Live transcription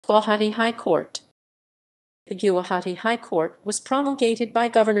Gauhati High Court. The Guwahati High Court was promulgated by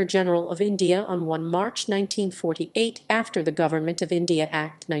Governor-General of India on 1 March 1948 after the Government of India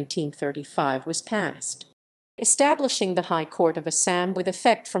Act 1935 was passed, establishing the High Court of Assam with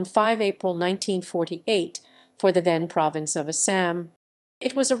effect from 5 April 1948 for the then Province of Assam.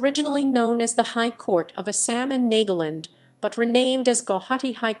 It was originally known as the High Court of Assam and Nagaland, but renamed as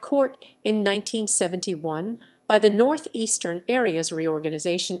Gauhati High Court in 1971 by the Northeastern Areas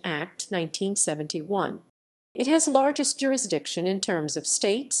Reorganisation Act 1971. It has largest jurisdiction in terms of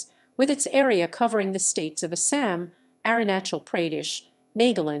states, with its area covering the states of Assam, Arunachal Pradesh,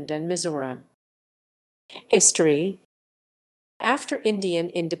 Nagaland, and Mizoram. History. After Indian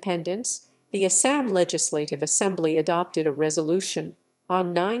independence, the Assam Legislative Assembly adopted a resolution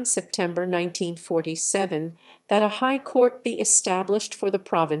on 9 September 1947 that a high court be established for the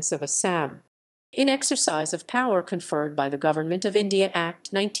province of Assam. In exercise of power conferred by the Government of India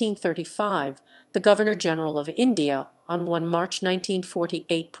Act 1935, the Governor-General of India on 1 March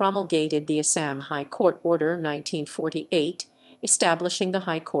 1948 promulgated the Assam High Court Order 1948, establishing the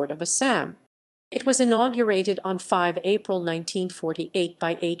High Court of Assam. It was inaugurated on 5 April 1948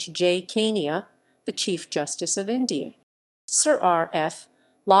 by H.J. Kania, the Chief Justice of India. Sir R.F.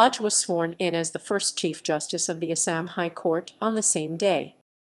 Lodge was sworn in as the first Chief Justice of the Assam High Court on the same day.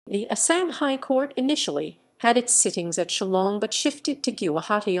 The Assam High Court initially had its sittings at Shillong but shifted to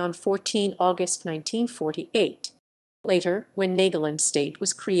Guwahati on 14 August 1948. Later, when Nagaland State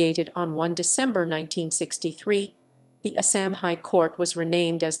was created on 1 December 1963, the Assam High Court was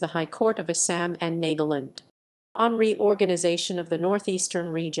renamed as the High Court of Assam and Nagaland. On reorganization of the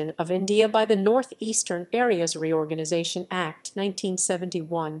northeastern region of India by the Northeastern Areas Reorganisation Act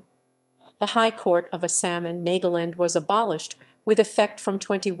 1971, the High Court of Assam and Nagaland was abolished with effect from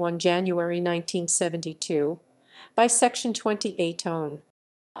 21 January 1972 by Section 28(1)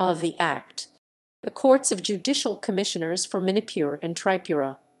 of the Act. The courts of judicial commissioners for Manipur and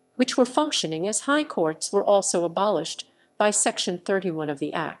Tripura, which were functioning as high courts, were also abolished by Section 31 of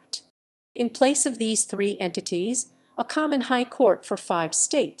the Act. In place of these three entities, a common high court for 5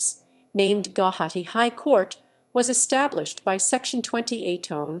 states, named Gauhati High Court, was established by Section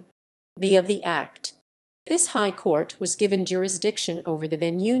 28(1) of the Act. This High Court was given jurisdiction over the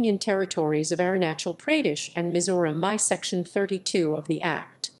then Union territories of Arunachal Pradesh and Mizoram by Section 32 of the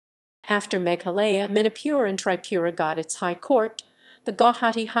Act. After Meghalaya, Manipur, and Tripura got its High Court, the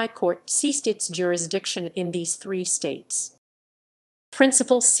Gauhati High Court ceased its jurisdiction in these 3 states.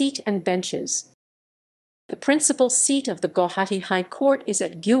 Principal seat and benches. The principal seat of the Gauhati High Court is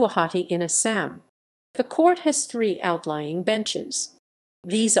at Guwahati in Assam. The court has 3 outlying benches.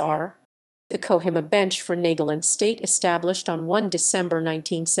 These are the Kohima Bench for Nagaland State, established on 1 December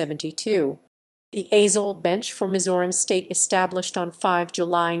 1972, the Aizawl Bench for Mizoram State, established on 5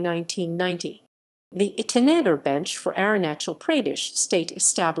 July 1990, the Itanagar Bench for Arunachal Pradesh State,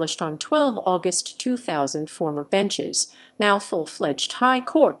 established on 12 August 2000, former benches, now full-fledged high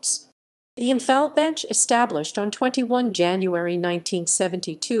courts, the Imphal Bench, established on 21 January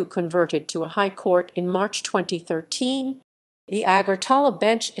 1972, converted to a high court in March 2013, the Agartala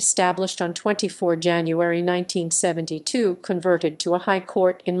Bench, established on 24 January 1972, converted to a high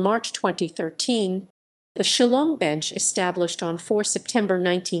court in March 2013, the Shillong Bench, established on 4 September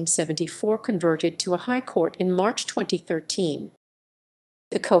 1974, converted to a high court in March 2013,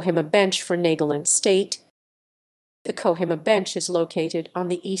 the Kohima Bench for Nagaland State. The Kohima Bench is located on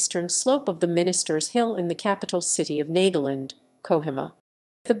the eastern slope of the Ministers' Hill in the capital city of Nagaland, Kohima.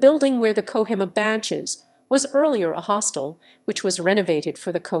 The building where the Kohima Bench is was earlier a hostel, which was renovated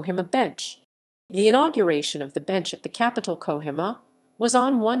for the Kohima Bench. The inauguration of the bench at the capital Kohima was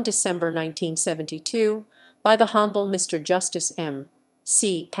on 1 December 1972 by the Honorable Mr. Justice M.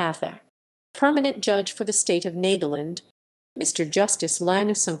 C. Pathak, permanent judge for the state of Nagaland. Mr. Justice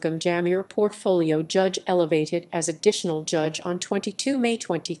Lanusunkam Jamir, portfolio judge, elevated as additional judge on 22 May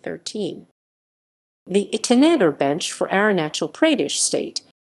 2013. The Itanagar Bench for Arunachal Pradesh State.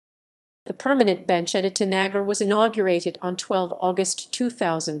 The permanent bench at Itanagar was inaugurated on 12 August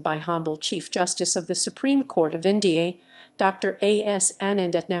 2000 by Honorable Chief Justice of the Supreme Court of India, Dr. A.S.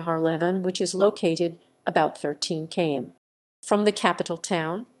 Anand at Naharlevan, which is located about 13 km from the capital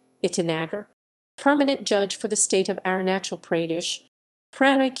town, Itanagar. Permanent judge for the state of Arunachal Pradesh,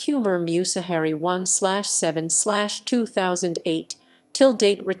 Pranay Kumar Musahari 1/7/2008, till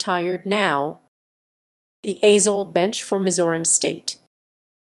date retired now. The Aizawl Bench for Mizoram State.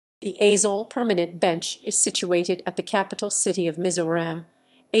 The Aizawl Permanent Bench is situated at the capital city of Mizoram,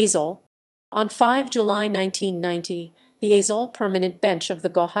 Aizawl. On 5 July 1990, the Aizawl Permanent Bench of the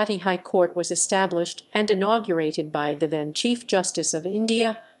Gauhati High Court was established and inaugurated by the then Chief Justice of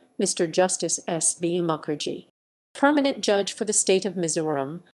India, Mr. Justice S. B. Mukherjee. Permanent Judge for the State of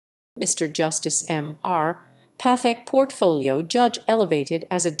Mizoram, Mr. Justice M. R. Pathak. Portfolio Judge elevated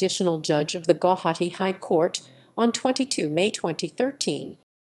as Additional Judge of the Gauhati High Court on 22 May 2013.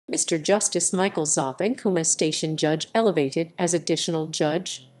 Mr. Justice Michael Zopin. Station Judge elevated as Additional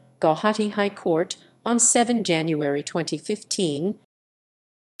Judge, Gauhati High Court on 7 January 2015.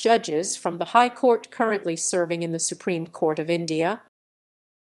 Judges from the High Court currently serving in the Supreme Court of India.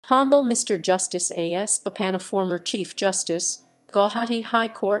 Honorable Mr. Justice A. S. Bopanna, former Chief Justice, Gauhati High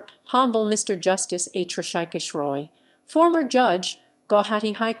Court. Honorable Mr. Justice H. Rishikesh Roy, former Judge,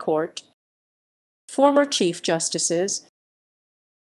 Gauhati High Court. Former Chief Justices